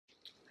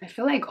I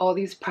feel like all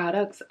these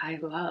products I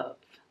love.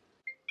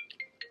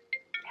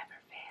 Never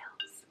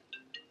fails.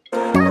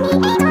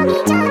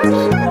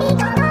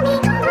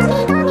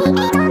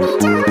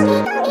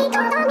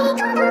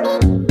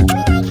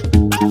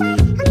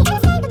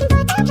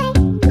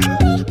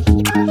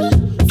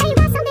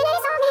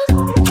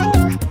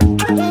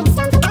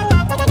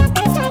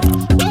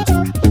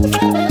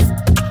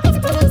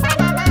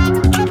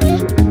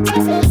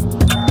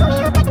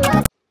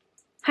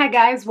 Hi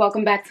guys,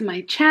 welcome back to my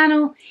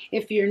channel.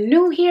 If you're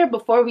new here,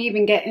 before we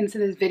even get into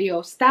this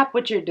video, stop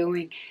what you're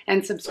doing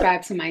and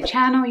subscribe to my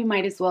channel. You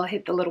might as well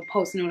hit the little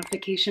post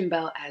notification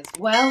bell as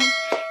well.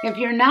 If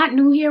you're not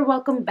new here,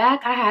 welcome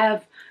back. I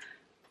have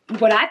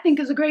what I think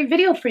is a great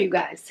video for you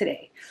guys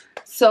today.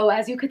 So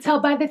as you could tell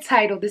by the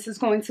title, this is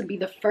going to be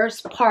the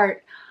first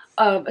part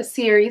of a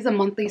series, a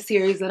monthly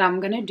series that I'm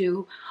going to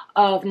do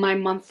of my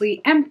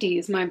monthly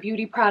empties, my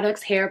beauty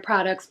products, hair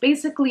products,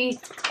 basically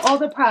all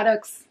the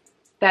products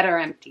that are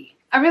empty.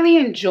 I really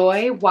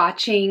enjoy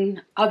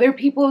watching other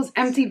people's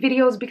empty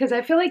videos because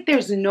I feel like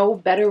there's no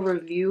better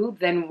review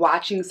than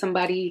watching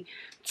somebody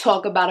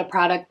talk about a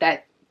product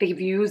that they've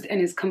used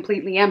and is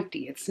completely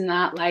empty. It's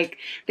not like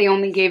they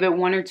only gave it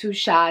 1 or 2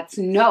 shots.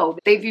 No,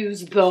 they've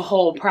used the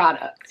whole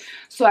product.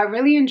 So I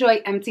really enjoy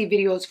empty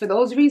videos for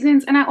those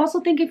reasons. And I also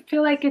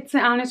feel like it's an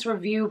honest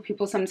review.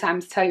 People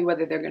sometimes tell you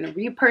whether they're going to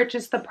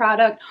repurchase the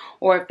product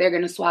or if they're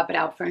going to swap it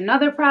out for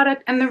another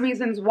product and the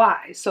reasons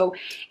why. So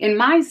in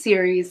my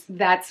series,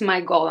 that's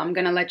my goal. I'm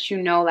going to let you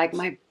know like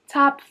my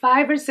top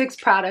 5 or 6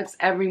 products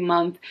every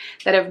month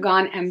that have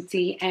gone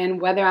empty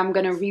and whether I'm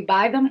going to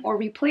rebuy them or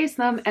replace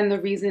them and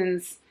the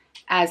reasons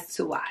as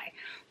to why.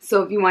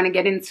 So if you want to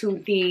get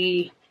into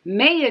the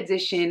May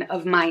edition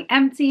of my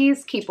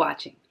empties, keep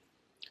watching.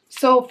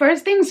 So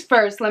first things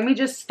first, let me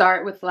just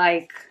start with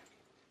like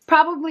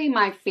probably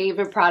my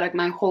favorite product,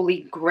 my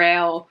holy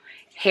grail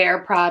hair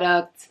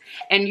product.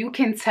 And you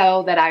can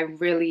tell that I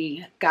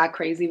really got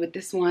crazy with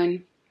this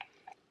one.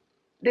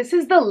 This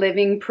is the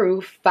Living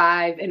Proof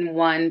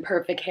 5-in-1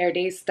 Perfect Hair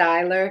Day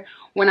Styler.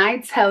 When I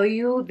tell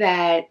you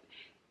this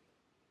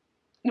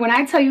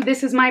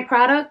is my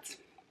product,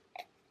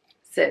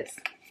 sis,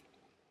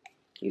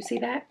 you see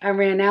that? I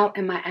ran out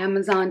and my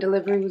Amazon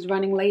delivery was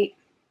running late.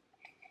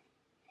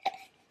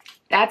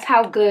 That's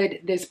how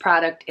good this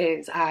product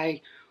is.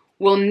 I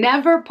will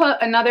never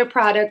put another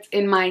product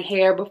in my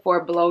hair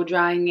before blow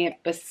drying it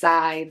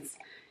besides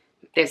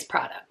this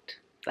product.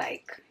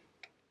 Like,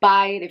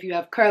 buy it. If you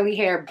have curly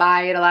hair,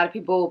 buy it. A lot of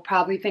people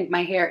probably think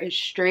my hair is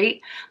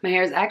straight. My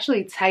hair is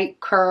actually tight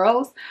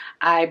curls.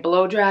 I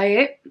blow dry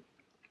it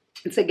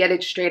to get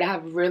it straight. I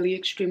have really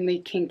extremely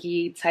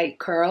kinky tight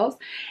curls,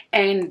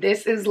 and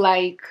this is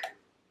like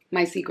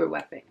my secret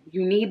weapon.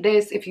 You need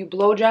this. If you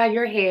blow dry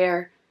your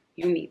hair,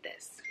 you need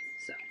this.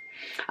 So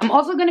I'm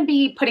also going to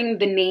be putting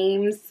the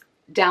names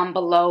down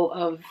below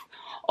of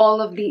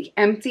all of the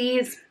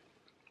empties.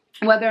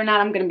 Whether or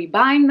not I'm going to be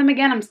buying them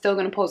again, I'm still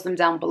going to post them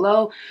down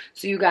below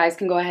so you guys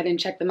can go ahead and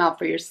check them out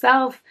for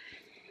yourself.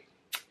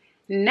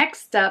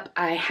 Next up,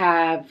 I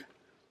have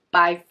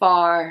by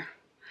far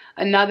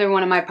another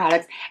one of my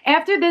products.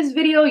 After this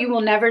video, you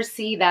will never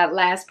see that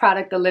last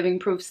product, the Living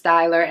Proof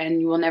Styler, and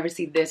you will never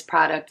see this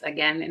product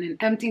again in an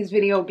empties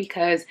video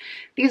because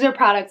these are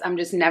products I'm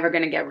just never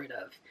going to get rid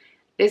of.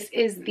 This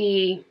is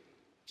the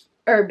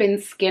Urban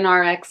Skin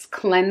RX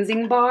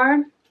Cleansing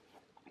Bar.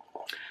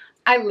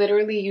 I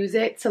literally use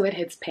it till it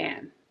hits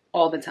pan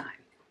all the time.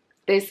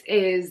 This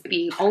is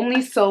the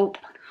only soap,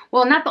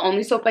 well, not the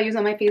only soap I use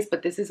on my face,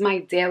 but this is my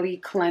daily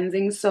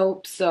cleansing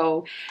soap.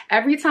 So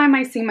every time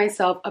I see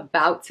myself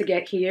about to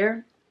get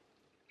here,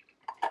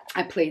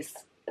 I place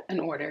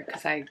an order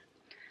because I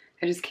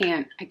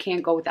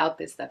can't go without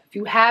this stuff. If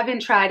you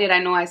haven't tried it, I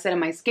know I said in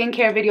my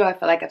skincare video, I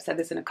feel like I've said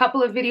this in a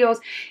couple of videos.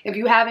 If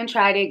you haven't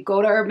tried it,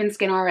 go to Urban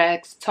Skin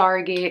RX,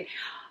 Target,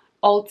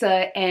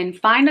 Ulta, and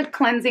find a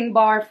cleansing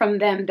bar from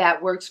them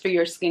that works for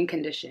your skin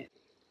condition.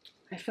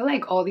 I feel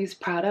like all these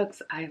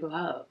products I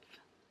love.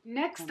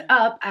 Next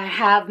up, I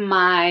have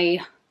my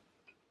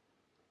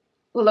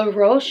La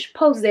Roche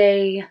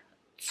Posay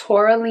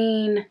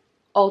Taurine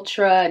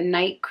Ultra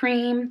Night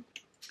Cream.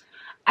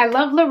 I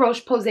love La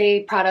Roche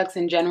Posay products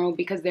in general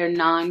because they're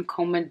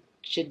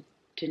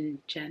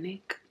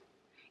non-comedogenic.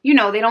 You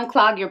know, they don't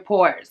clog your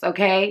pores,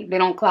 okay? They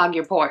don't clog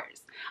your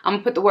pores. I'm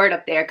gonna put the word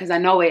up there because I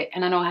know it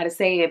and I know how to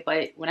say it,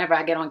 but whenever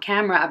I get on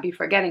camera, I'll be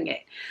forgetting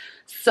it.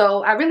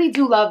 So I really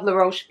do love La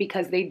Roche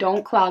because they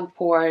don't clog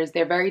pores.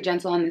 They're very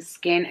gentle on the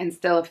skin and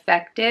still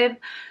effective.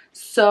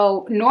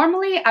 So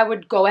normally I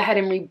would go ahead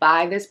and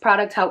rebuy this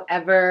product.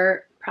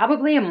 However,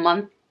 probably a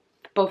month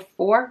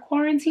before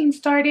quarantine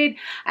started,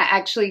 I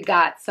actually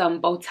got some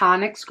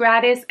Botanics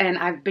gratis and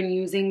I've been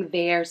using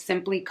their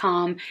Simply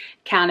Calm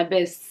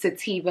Cannabis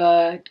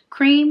Sativa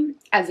cream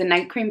as a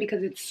night cream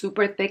because it's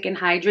super thick and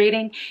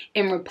hydrating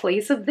in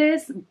replace of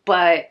this,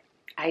 but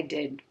I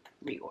did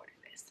reorder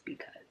this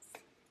because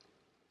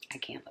I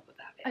can't live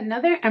without it.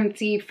 Another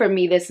empty for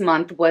me this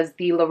month was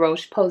the La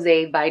Roche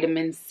Posay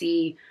Vitamin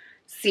C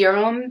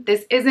serum.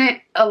 This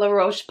isn't a La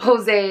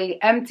Roche-Posay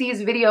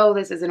Empties video.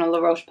 This isn't a La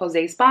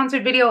Roche-Posay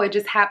sponsored video. It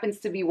just happens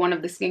to be one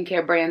of the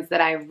skincare brands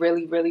that I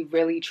really, really,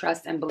 really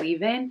trust and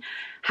believe in.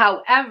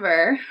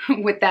 However,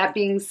 with that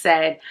being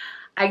said,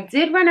 I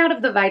did run out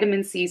of the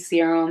vitamin C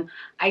serum.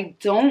 I'm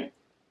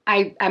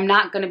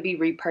not going to be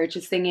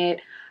repurchasing it.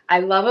 I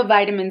love a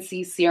vitamin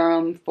C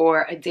serum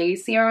for a day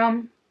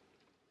serum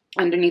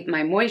underneath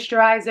my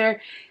moisturizer.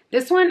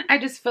 This one, I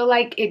just feel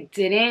like it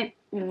didn't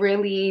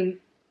really...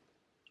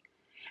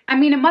 I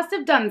mean, it must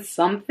have done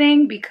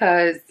something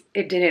because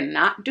it didn't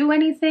not do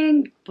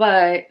anything,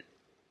 but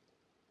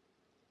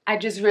I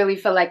just really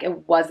feel like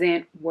it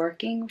wasn't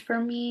working for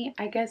me,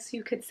 I guess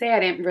you could say. I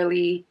didn't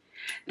really...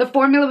 The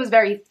formula was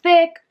very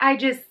thick.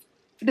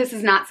 This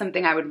is not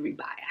something I would rebuy.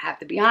 I have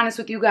to be honest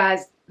with you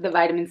guys. The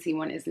vitamin C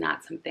one is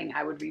not something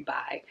I would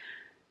rebuy.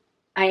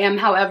 I am,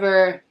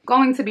 however,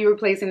 going to be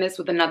replacing this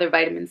with another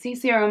vitamin C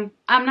serum.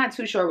 I'm not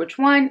too sure which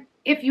one.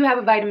 If you have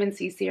a vitamin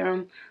C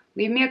serum,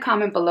 leave me a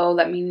comment below.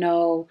 Let me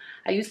know.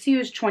 I used to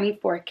use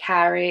 24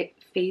 Karat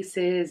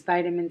Faces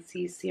vitamin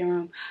C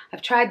serum.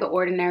 I've tried the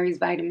Ordinary's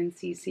vitamin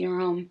C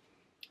serum.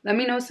 Let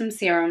me know some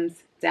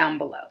serums down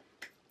below.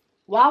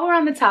 While we're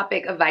on the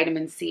topic of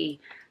vitamin C,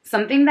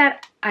 something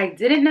that I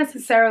didn't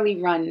necessarily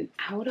run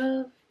out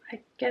of, I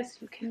guess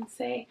you can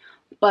say,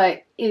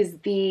 but is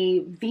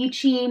the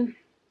Vichy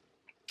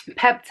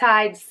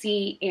Peptide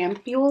C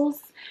Ampoules.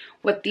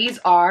 What these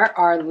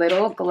are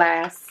little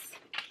glass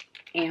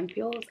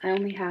ampoules. I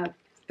only have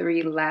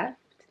 3 left.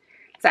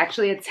 It's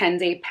actually a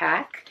 10-day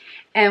pack.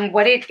 And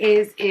what it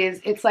is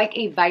it's like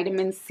a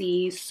vitamin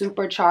C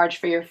supercharged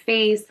for your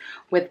face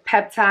with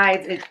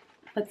peptides.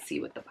 Let's see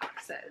what the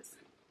box says.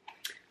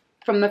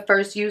 From the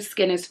first use,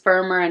 skin is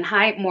firmer and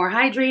more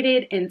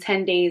hydrated. In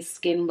 10 days,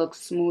 skin looks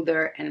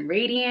smoother and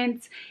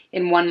radiant.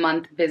 In 1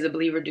 month,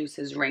 visibly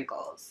reduces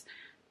wrinkles.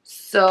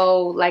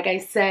 So, like I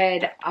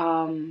said,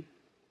 I'm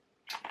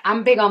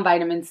big on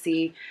vitamin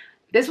C.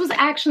 This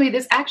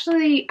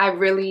actually I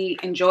really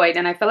enjoyed,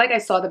 and I feel like I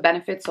saw the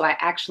benefits, so I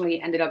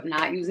actually ended up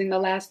not using the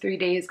last 3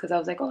 days because I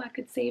was like, oh, I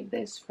could save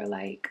this for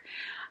like...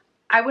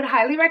 I would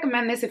highly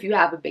recommend this if you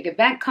have a big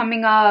event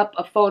coming up,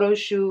 a photo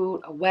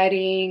shoot, a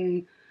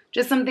wedding,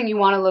 just something you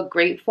want to look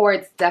great for.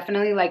 It's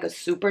definitely like a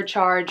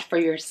supercharge for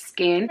your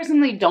skin. I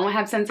personally don't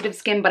have sensitive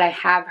skin, but I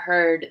have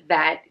heard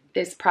that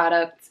this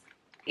product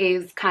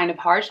is kind of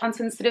harsh on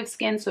sensitive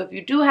skin. So if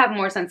you do have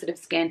more sensitive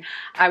skin,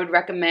 I would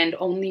recommend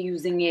only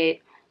using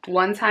it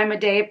 1 time a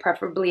day,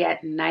 preferably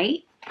at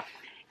night.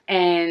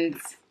 And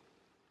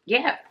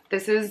yeah,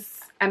 this is,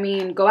 I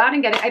mean, go out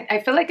and get it. I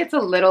feel like it's a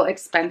little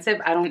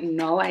expensive. I don't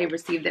know. I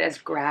received it as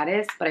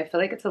gratis, but I feel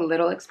like it's a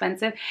little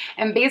expensive.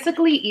 And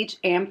basically each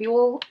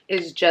ampoule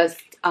is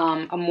just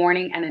a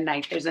morning and a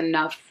night. There's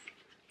enough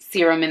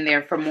serum in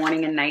there for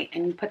morning and night.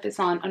 And you put this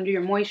on under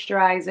your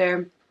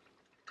moisturizer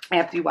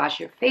after you wash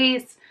your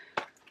face.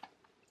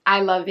 I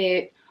love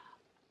it.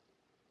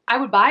 I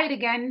would buy it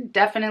again,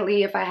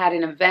 definitely. If I had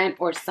an event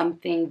or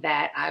something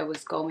that I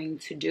was going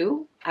to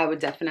do, I would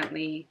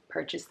definitely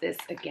purchase this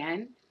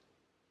again.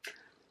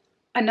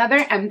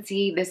 Another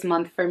empty this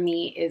month for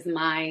me is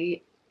my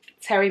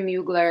Terry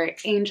Mugler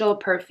Angel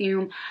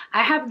perfume.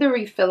 I have the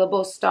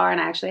refillable star, and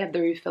I actually have the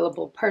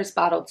refillable purse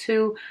bottle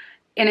too.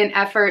 In an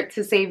effort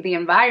to save the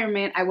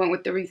environment, I went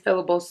with the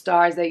refillable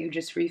stars that you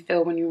just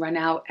refill when you run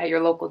out at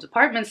your local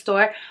department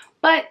store.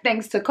 But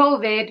thanks to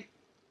COVID,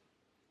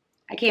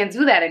 I can't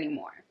do that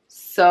anymore.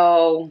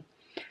 So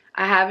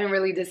I haven't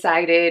really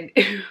decided.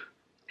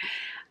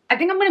 I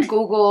think I'm going to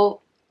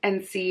Google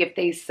and see if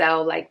they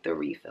sell like the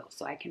refill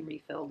so I can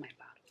refill my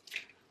bottle.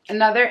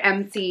 Another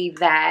empty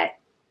that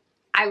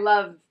I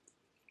love,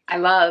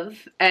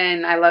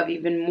 and I love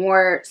even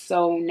more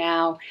so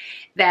now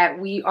that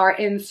we are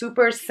in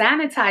super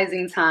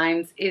sanitizing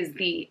times, is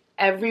the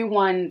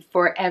Everyone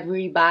for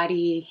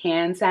Everybody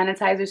hand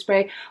sanitizer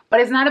spray.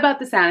 But it's not about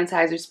the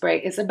sanitizer spray,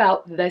 it's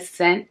about the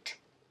scent,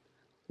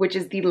 which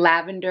is the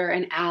lavender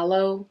and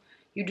aloe.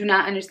 You do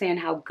not understand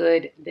how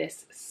good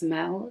this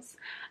smells.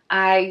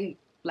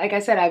 Like I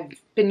said, I've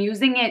been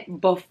using it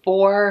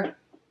before,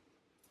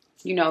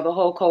 you know, the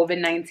whole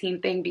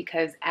COVID-19 thing,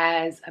 because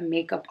as a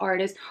makeup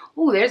artist,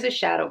 ooh, there's a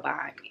shadow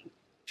behind me.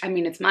 I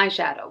mean, it's my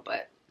shadow,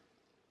 but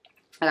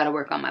I gotta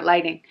work on my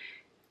lighting.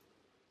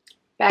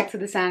 Back to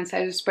the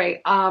sanitizer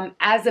spray.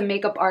 As a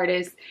makeup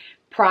artist,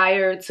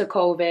 prior to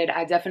COVID,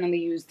 I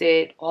definitely used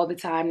it all the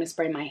time to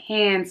spray my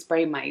hands,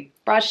 spray my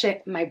brush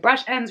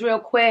ends real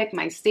quick,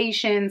 my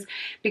stations,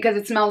 because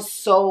it smells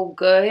so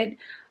good.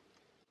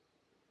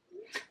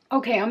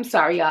 Okay, I'm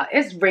sorry, y'all.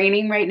 It's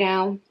raining right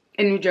now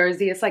in New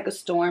Jersey. It's like a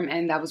storm,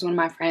 and that was one of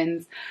my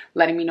friends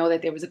letting me know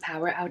that there was a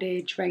power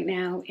outage right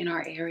now in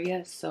our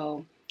area.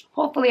 So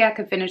hopefully I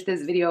can finish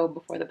this video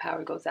before the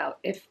power goes out,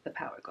 if the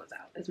power goes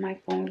out. Is my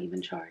phone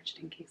even charged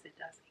in case it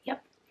does?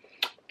 Yep.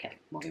 Okay,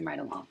 moving right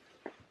along.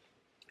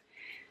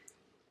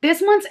 This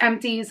month's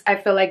empties, I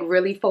feel like,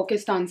 really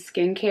focused on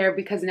skincare,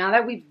 because now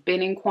that we've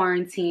been in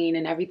quarantine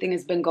and everything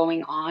has been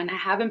going on, I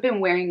haven't been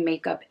wearing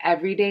makeup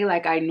every day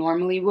like I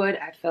normally would.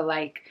 I feel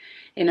like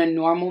in a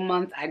normal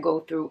month, I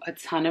go through a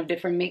ton of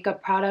different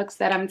makeup products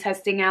that I'm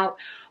testing out.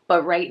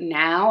 But right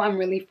now, I'm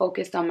really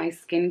focused on my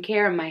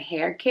skincare and my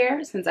hair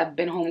care since I've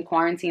been home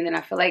quarantined, and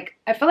I feel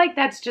like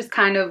that's just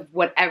kind of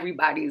what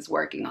everybody's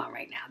working on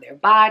right now. Their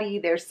body,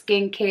 their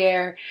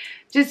skincare,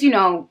 just, you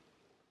know,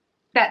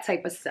 that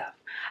type of stuff.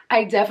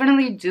 I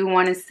definitely do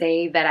want to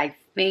say that I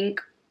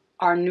think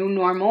our new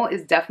normal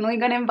is definitely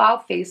going to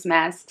involve face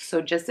masks. So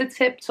just a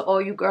tip to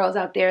all you girls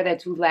out there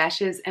that do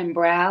lashes and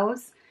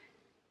brows.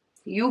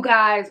 You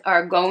guys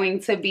are going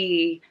to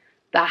be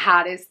the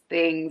hottest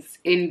things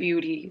in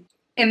beauty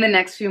in the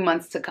next few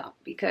months to come,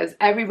 because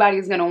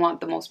everybody's going to want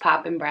the most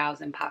popping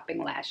brows and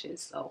popping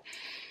lashes. So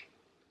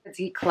a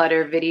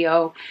declutter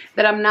video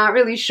that I'm not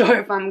really sure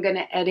if I'm going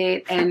to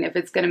edit and if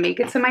it's going to make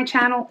it to my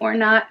channel or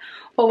not.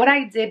 But what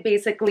I did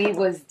basically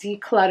was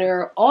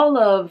declutter all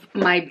of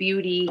my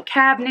beauty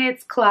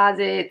cabinets,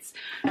 closets,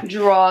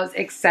 drawers,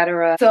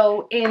 etc.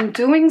 So in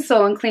doing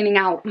so and cleaning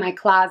out my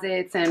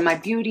closets and my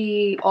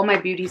beauty, all my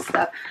beauty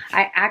stuff,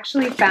 I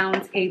actually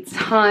found a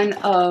ton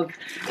of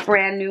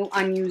brand new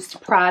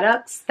unused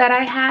products that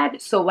I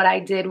had. So what I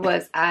did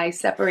was I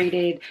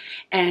separated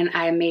and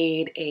I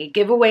made a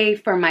giveaway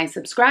for my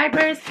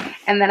subscribers,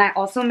 and then I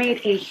also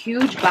made a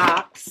huge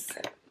box.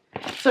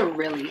 It's a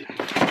really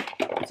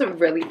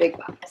big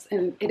box,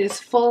 and it is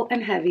full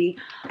and heavy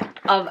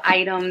of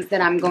items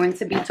that I'm going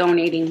to be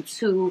donating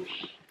to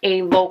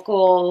a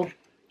local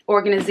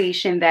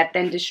organization that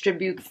then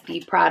distributes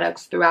the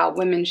products throughout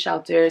women's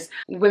shelters.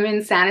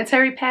 Women's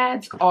sanitary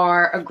pads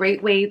are a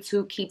great way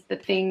to keep the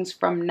things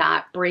from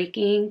not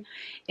breaking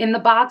in the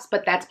box,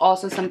 but that's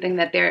also something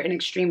that they're in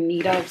extreme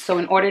need of. So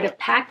in order to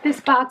pack this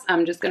box,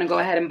 I'm just gonna go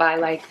ahead and buy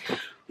like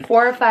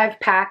 4 or 5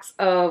 packs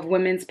of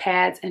women's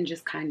pads and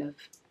just kind of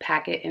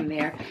pack it in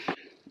there.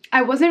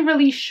 I wasn't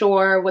really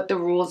sure what the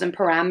rules and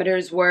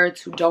parameters were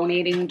to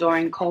donating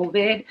during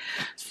COVID.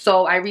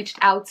 So I reached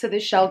out to the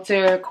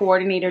shelter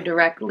coordinator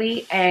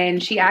directly,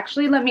 and she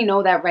actually let me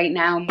know that right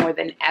now more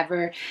than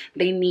ever,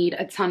 they need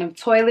a ton of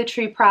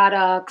toiletry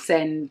products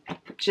and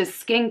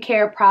just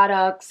skincare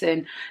products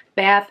and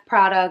bath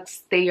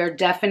products. They are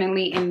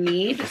definitely in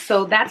need.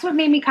 So that's what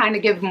made me kind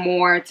of give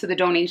more to the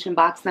donation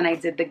box than I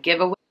did the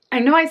giveaway. I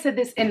know I said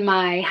this in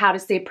my how to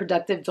stay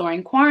productive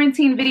during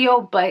quarantine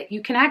video, but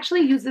you can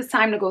actually use this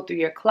time to go through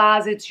your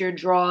closets, your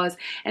drawers,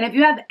 and if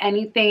you have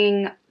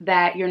anything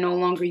that you're no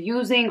longer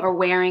using or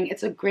wearing,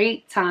 it's a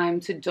great time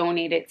to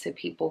donate it to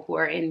people who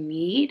are in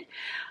need.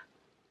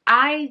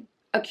 I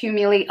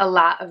accumulate a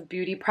lot of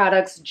beauty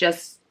products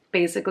just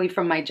basically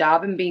from my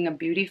job and being a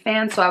beauty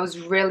fan, so I was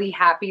really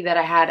happy that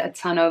I had a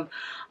ton of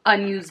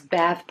unused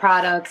bath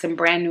products and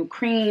brand new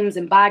creams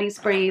and body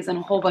sprays and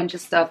a whole bunch of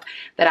stuff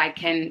that I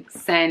can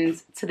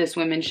send to this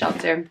women's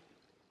shelter,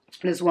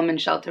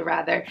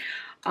 rather.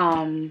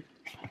 And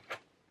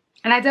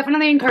I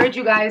definitely encourage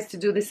you guys to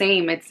do the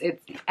same. It's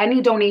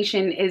any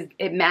donation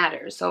it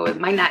matters. So it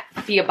might not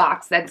be a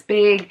box that's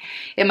big,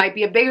 it might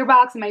be a bigger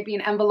box, it might be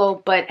an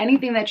envelope, but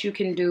anything that you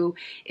can do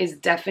is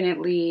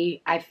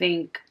definitely, I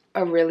think,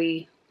 a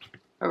really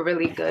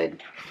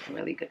good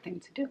thing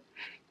to do.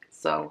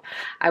 So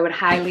I would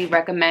highly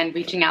recommend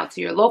reaching out to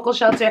your local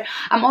shelter.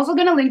 I'm also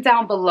going to link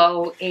down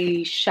below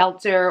a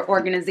shelter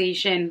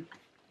organization,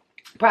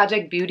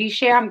 Project Beauty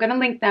Share. I'm going to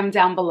link them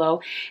down below,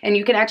 and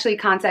you can actually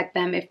contact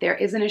them if there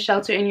isn't a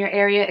shelter in your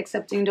area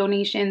accepting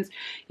donations.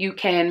 You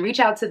can reach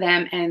out to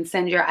them and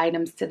send your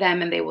items to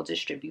them, and they will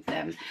distribute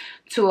them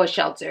to a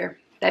shelter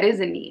that is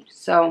in need.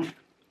 So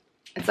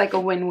it's like a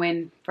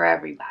win-win for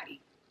everybody.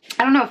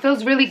 I don't know, it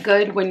feels really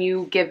good when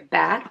you give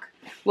back.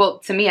 Well,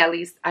 to me at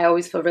least, I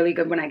always feel really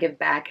good when I give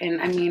back.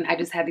 And I mean, I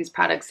just had these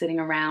products sitting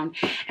around,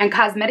 and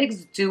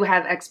cosmetics do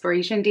have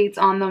expiration dates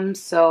on them.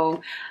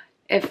 So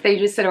if they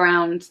just sit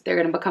around, they're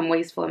going to become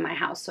wasteful in my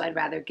house. So I'd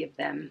rather give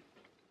them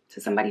to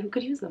somebody who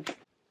could use them.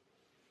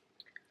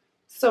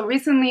 So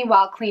recently,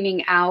 while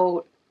cleaning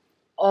out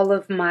all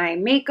of my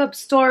makeup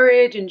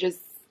storage and just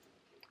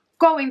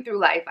going through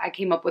life, I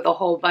came up with a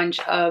whole bunch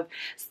of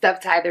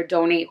stuff to either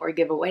donate or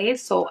give away.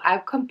 So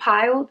I've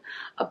compiled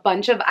a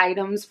bunch of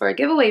items for a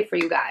giveaway for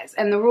you guys.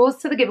 And the rules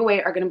to the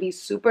giveaway are going to be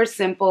super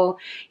simple.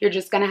 You're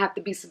just going to have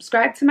to be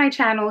subscribed to my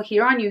channel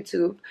here on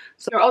YouTube.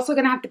 So you're also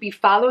going to have to be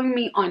following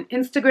me on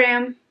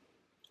Instagram.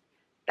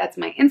 That's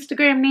my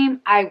Instagram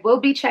name. I will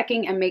be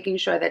checking and making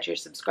sure that you're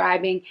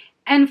subscribing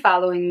and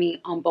following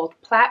me on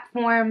both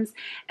platforms.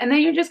 And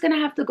then you're just going to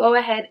have to go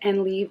ahead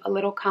and leave a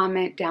little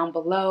comment down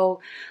below.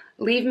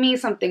 Leave me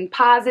something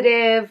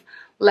positive.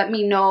 Let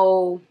me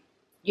know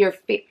your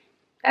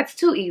that's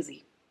too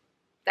easy.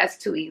 That's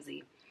too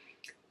easy.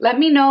 Let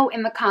me know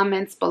in the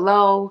comments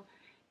below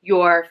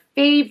your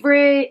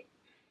favorite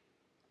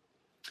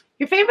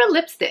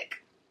lipstick.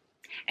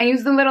 And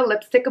use the little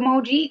lipstick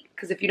emoji,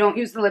 because if you don't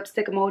use the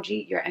lipstick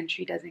emoji, your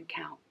entry doesn't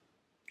count.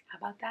 How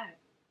about that?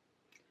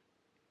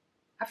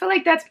 I feel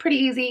like that's pretty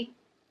easy.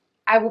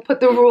 I will put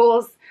the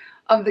rules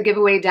of the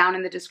giveaway down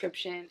in the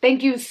description.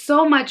 Thank you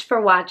so much for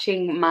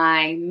watching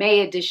my May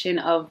edition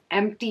of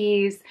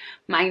Empties,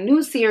 my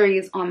new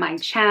series on my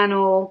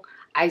channel.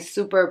 I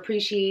super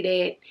appreciate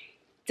it.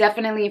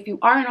 Definitely, if you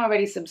aren't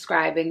already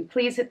subscribing,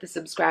 please hit the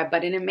subscribe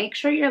button and make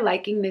sure you're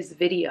liking this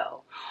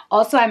video.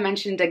 Also, I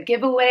mentioned a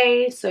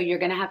giveaway, so you're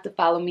going to have to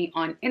follow me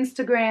on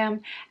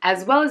Instagram,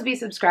 as well as be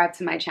subscribed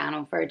to my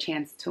channel for a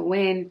chance to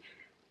win.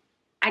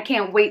 I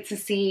can't wait to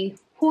see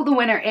who the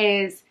winner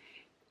is.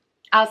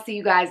 I'll see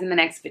you guys in the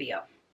next video.